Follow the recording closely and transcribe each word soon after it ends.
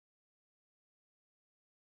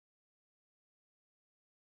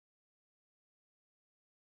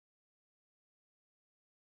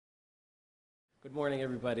Good morning,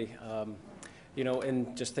 everybody.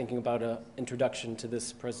 In just thinking about an introduction to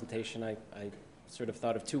this presentation, I sort of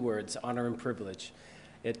thought of two words, honor and privilege.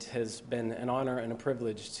 It has been an honor and a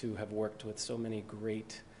privilege to have worked with so many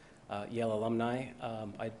great Yale alumni.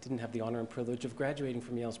 I didn't have the honor and privilege of graduating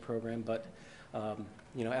from Yale's program, but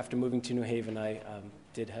after moving to New Haven, I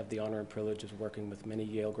did have the honor and privilege of working with many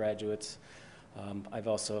Yale graduates. I've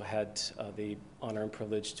also had the honor and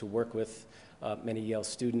privilege to work with many Yale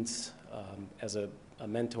students as a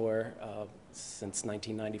mentor since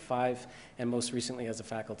 1995, and most recently as a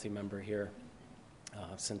faculty member here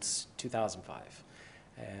since 2005.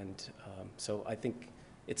 And so I think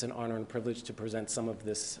it's an honor and privilege to present some of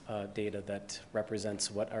this data that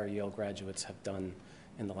represents what our Yale graduates have done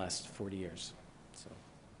in the last 40 years.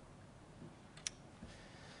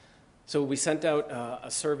 So we sent out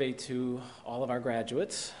a survey to all of our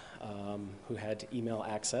graduates who had email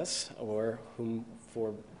access or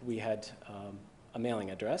we had a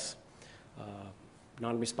mailing address.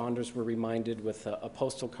 Non-responders were reminded with a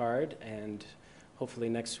postal card, and hopefully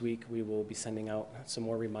next week we will be sending out some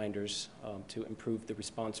more reminders to improve the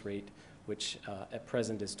response rate, which at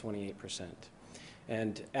present is 28%.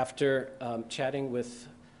 And after chatting with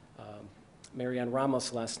Marianne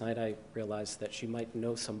Ramos last night, I realized that she might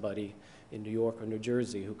know somebody in New York or New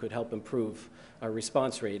Jersey who could help improve our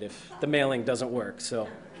response rate if the mailing doesn't work. So,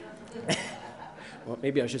 well,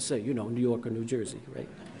 maybe I should say, New York or New Jersey, right?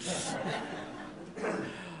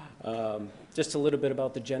 Just a little bit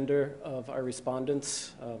about the gender of our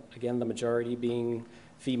respondents. Again, the majority being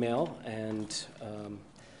female, and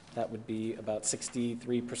that would be about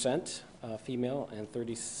 63% female and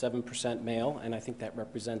 37% male, and I think that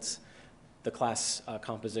represents the class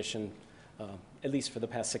composition, at least for the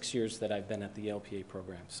past 6 years that I've been at the Yale PA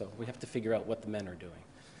program. So we have to figure out what the men are doing.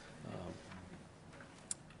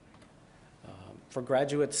 For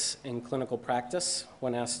graduates in clinical practice,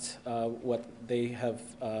 when asked what they have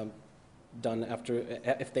done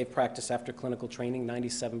if they've practiced after clinical training,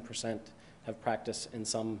 97% have practiced in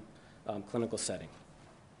some clinical setting.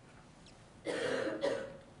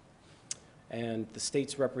 And the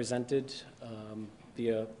states represented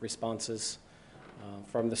via responses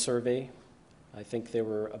from the survey, I think there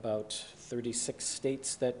were about 36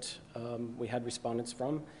 states that we had respondents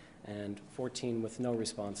from and 14 with no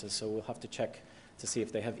responses. So we'll have to check to see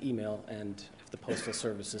if they have email and if the Postal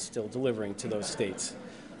Service is still delivering to those states.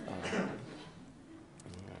 All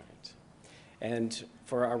right. And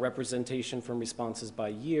for our representation from responses by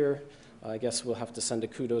year, I guess we'll have to send a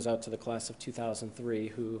kudos out to the class of 2003,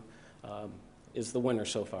 who is the winner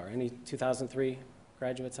so far. Any 2003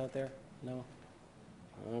 graduates out there? No?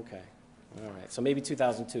 Okay. All right. So maybe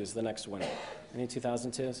 2002 is the next winner. Any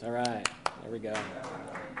 2002s? All right. There we go.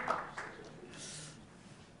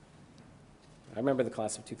 I remember the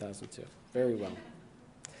class of 2002 very well.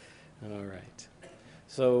 All right.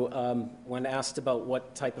 So when asked about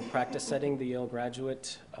what type of practice setting the Yale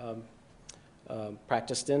graduate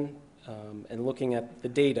practiced in, and looking at the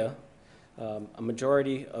data, a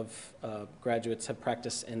majority of graduates have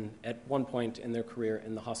practiced at one point in their career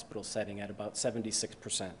in the hospital setting at about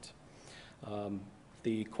 76%.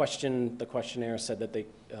 The questionnaire said that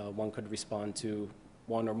one could respond to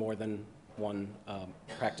one or more than one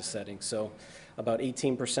practice setting. So about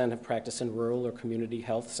 18% have practiced in rural or community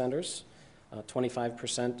health centers.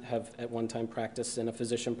 25% have at one time practiced in a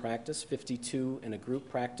physician practice, 52% in a group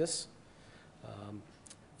practice.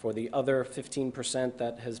 For the other 15%,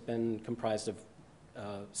 that has been comprised of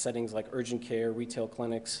settings like urgent care, retail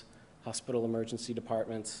clinics, hospital emergency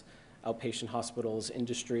departments, outpatient hospitals,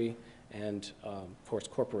 industry, and of course,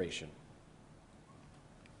 corporation.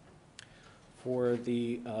 For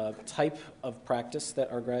the type of practice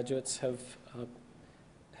that our graduates have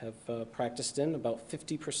practiced in, about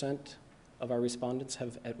 50% of our respondents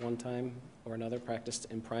have at one time or another practiced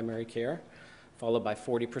in primary care, followed by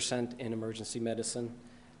 40% in emergency medicine,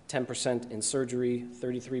 10% in surgery,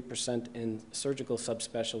 33% in surgical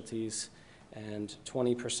subspecialties, and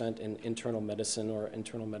 20% in internal medicine or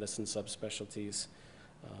internal medicine subspecialties,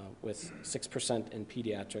 with 6% in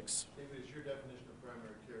pediatrics. David, is your definition of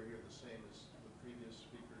primary care here the same as the previous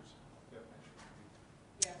speaker's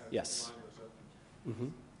definition? Yes. Mm-hmm.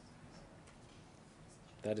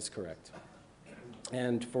 That is correct.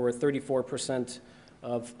 And for 34%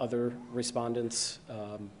 of other respondents,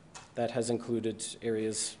 that has included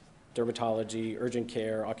areas dermatology, urgent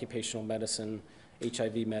care, occupational medicine,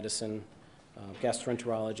 HIV medicine,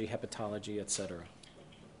 gastroenterology, hepatology, et cetera.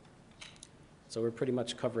 So we're pretty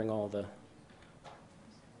much covering all the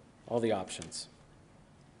options.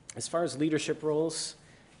 As far as leadership roles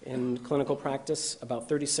in clinical practice, about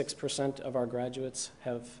 36% of our graduates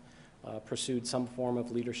have pursued some form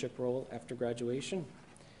of leadership role after graduation.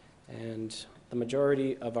 And the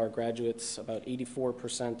majority of our graduates, about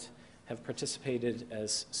 84%, have participated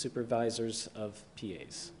as supervisors of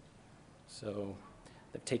PAs. So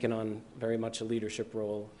they've taken on very much a leadership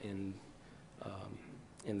role in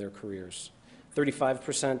their careers.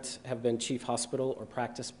 35% have been chief hospital or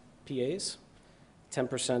practice PAs.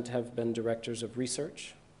 10% have been directors of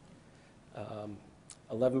research.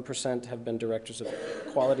 11% have been directors of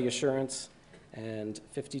quality assurance, and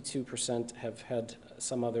 52% have had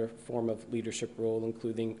some other form of leadership role,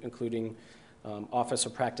 including office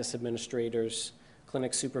or practice administrators,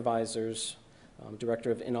 clinic supervisors,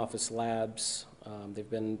 director of in-office labs. They've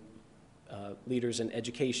been leaders in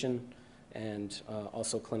education, and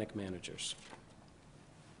also clinic managers.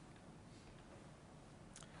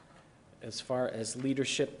 As far as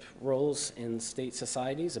leadership roles in state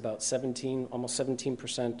societies, almost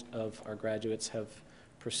 17% of our graduates have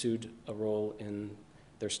pursued a role in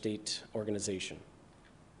their state organization.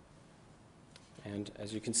 And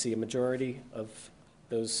as you can see, a majority of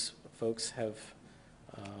those folks have,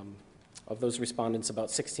 of those respondents, about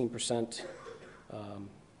 16% of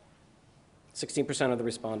the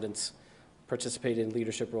respondents participated in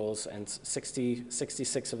leadership roles, and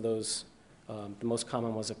 66 of those, the most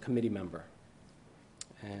common was a committee member.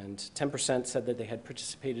 And 10% said that they had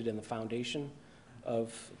participated in the foundation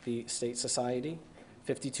of the state society.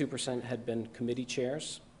 52% had been committee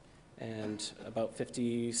chairs, and about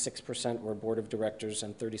 56% were board of directors,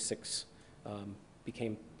 and 36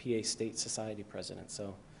 became PA State Society presidents.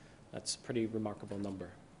 So that's a pretty remarkable number.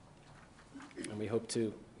 And we hope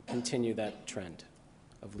to continue that trend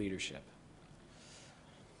of leadership.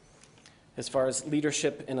 As far as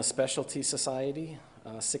leadership in a specialty society,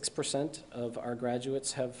 6% of our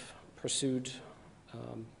graduates have pursued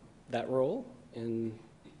that role in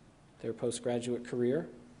their postgraduate career.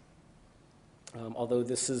 Although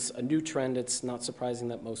this is a new trend, it's not surprising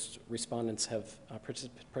that most respondents have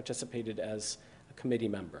participated as a committee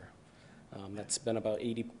member. That's been about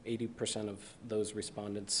 80% of those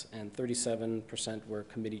respondents, and 37% were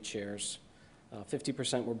committee chairs,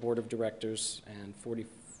 50% were board of directors, and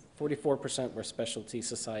 44% were specialty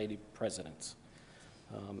society presidents.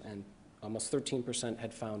 And almost 13%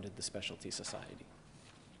 had founded the specialty society.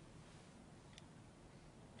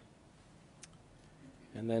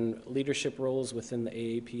 And then leadership roles within the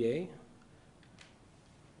AAPA.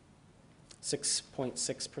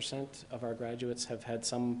 6.6% of our graduates have had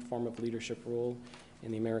some form of leadership role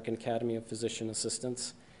in the American Academy of Physician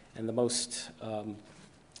Assistants, and the most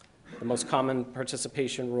common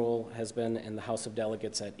participation role has been in the House of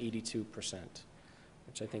Delegates at 82%,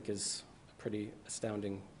 which I think is a pretty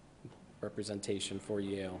astounding representation for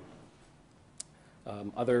Yale.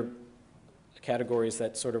 Other categories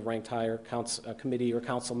that sort of ranked higher, committee or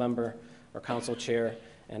council member or council chair,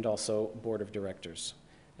 and also board of directors.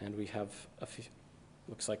 And we have,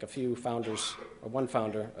 looks like a few founders, or one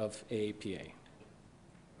founder of AAPA.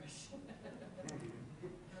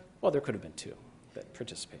 Well, there could have been two that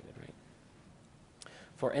participated, right?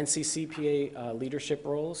 For NCCPA leadership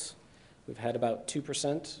roles, we've had about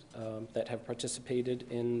 2% that have participated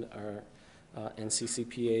in our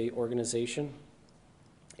NCCPA organization.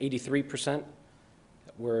 83%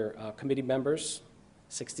 were committee members,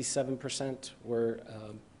 67% were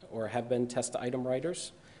or have been test item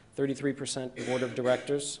writers, 33% board of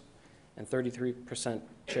directors, and 33%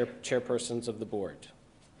 chairpersons of the board.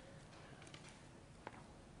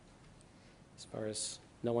 As far as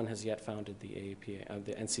no one has yet founded the AAPA,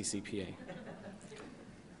 the NCCPA.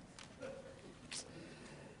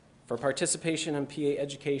 For participation in PA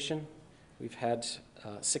education, we've had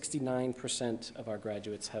 69% of our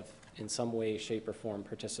graduates have in some way, shape, or form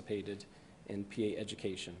participated in PA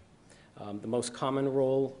education. The most common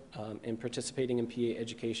role in participating in PA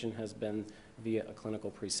education has been via a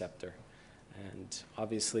clinical preceptor, and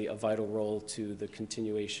obviously a vital role to the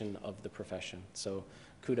continuation of the profession. So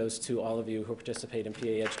kudos to all of you who participate in PA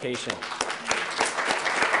education.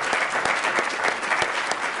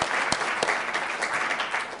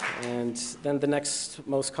 And then the next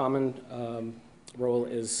most common role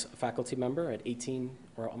is a faculty member. At 18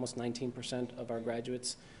 or almost 19% of our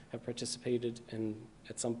graduates have participated in,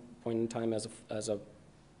 at some point in time as a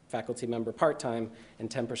faculty member part-time, and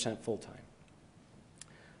 10% full-time.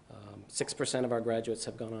 6% of our graduates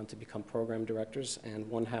have gone on to become program directors, and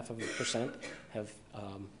 0.5%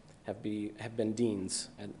 have been deans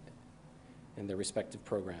in their respective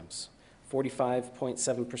programs.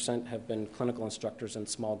 45.7% have been clinical instructors in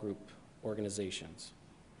small group organizations.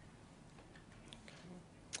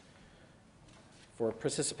 For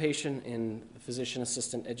participation in the Physician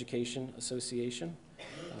Assistant Education Association,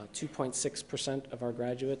 2.6% of our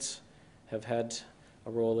graduates have had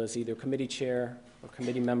a role as either committee chair or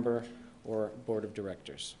committee member or board of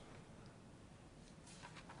directors.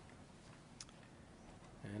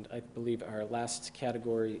 And I believe our last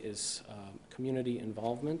category is community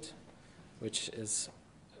involvement, which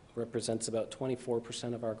represents about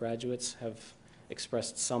 24% of our graduates have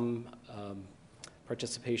expressed some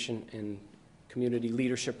participation in community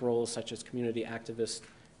leadership roles such as community activist,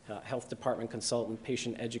 health department consultant,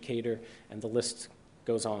 patient educator, and the list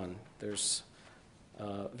goes on. There's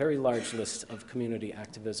a very large list of community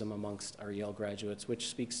activism amongst our Yale graduates, which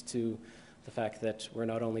speaks to the fact that we're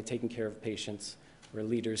not only taking care of patients, we're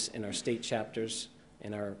leaders in our state chapters,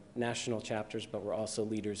 in our national chapters, but we're also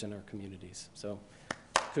leaders in our communities. So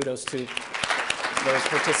kudos to those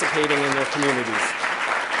participating in their communities.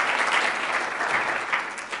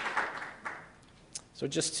 So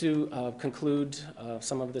just to conclude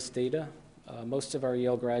some of this data, most of our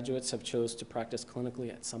Yale graduates have chose to practice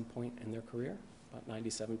clinically at some point in their career, about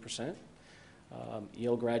 97%.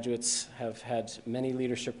 Yale graduates have had many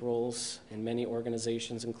leadership roles in many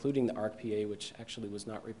organizations, including the ARC-PA, which actually was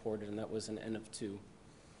not reported, and that was an N of 2.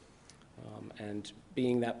 And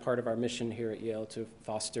being that part of our mission here at Yale to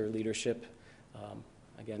foster leadership,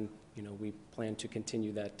 again, we plan to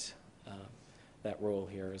continue that role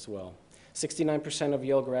here as well. 69% of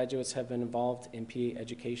Yale graduates have been involved in PA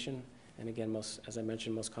education, and again, as I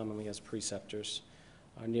mentioned, most commonly as preceptors.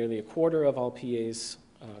 Nearly a quarter of all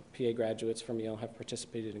PA graduates from Yale have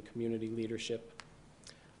participated in community leadership.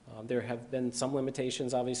 There have been some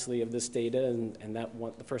limitations, obviously, of this data, and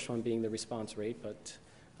the first one being the response rate, but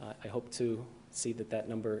I hope to see that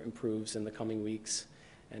number improves in the coming weeks,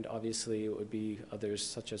 and obviously it would be others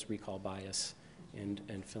such as recall bias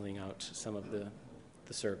and filling out some of the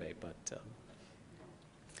survey. But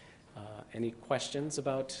any questions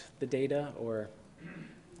about the data, or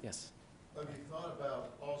yes? Have you thought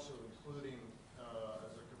about also including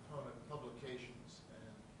as a component publications,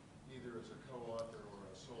 and either as a co-author or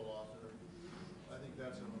a sole author? I think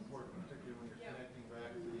that's important, particularly when you're connecting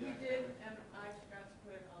back to the academic. And I forgot to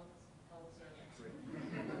put it on the survey. Great.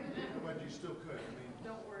 But you still could. I mean,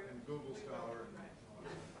 don't worry. And Google Scholar. Right.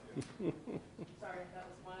 Yeah. Sorry,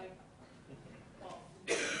 that was my fault.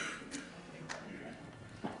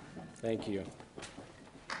 Thank you.